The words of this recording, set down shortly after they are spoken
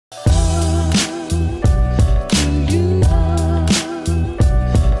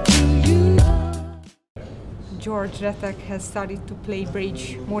George Retek has started to play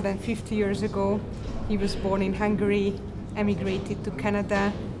bridge more than 50 years ago. He was born in Hungary, emigrated to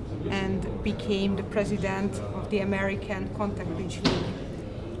Canada, and became the president of the American Contact Bridge League.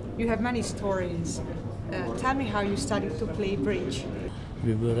 You have many stories. Tell me how you started to play bridge.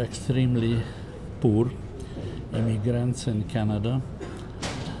 We were extremely poor immigrants in Canada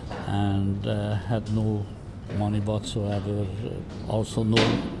and had no money whatsoever, also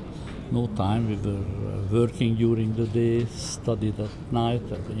no time. We were working during the day, studied at night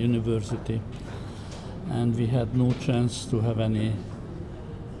at the university, and we had no chance to have any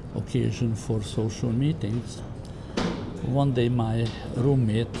occasion for social meetings. One day my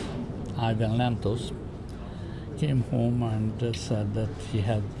roommate, Ivan Lantos, came home and said that he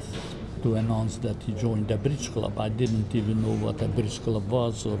had to announce that he joined a bridge club. I didn't even know what a bridge club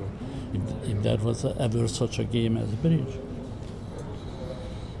was or if there was ever such a game as bridge.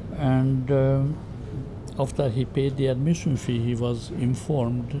 And after he paid the admission fee, he was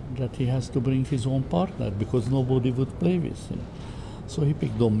informed that he has to bring his own partner because nobody would play with him. So he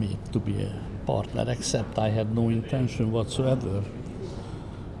picked on me to be a partner, except I had no intention whatsoever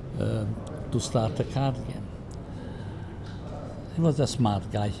to start a card game. He was a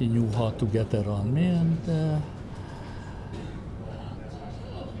smart guy, he knew how to get around me, and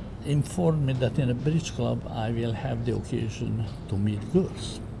informed me that in a bridge club I will have the occasion to meet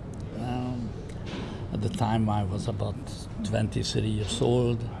girls. At the time I was about 23 years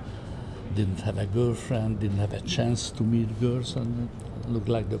old, didn't have a girlfriend, didn't have a chance to meet girls, and it looked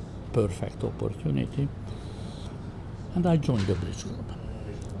like the perfect opportunity. And I joined the bridge club.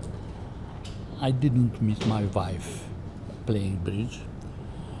 I didn't meet my wife playing bridge.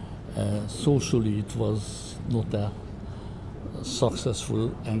 Socially it was not a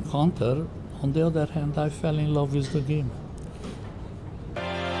successful encounter. On the other hand, I fell in love with the game.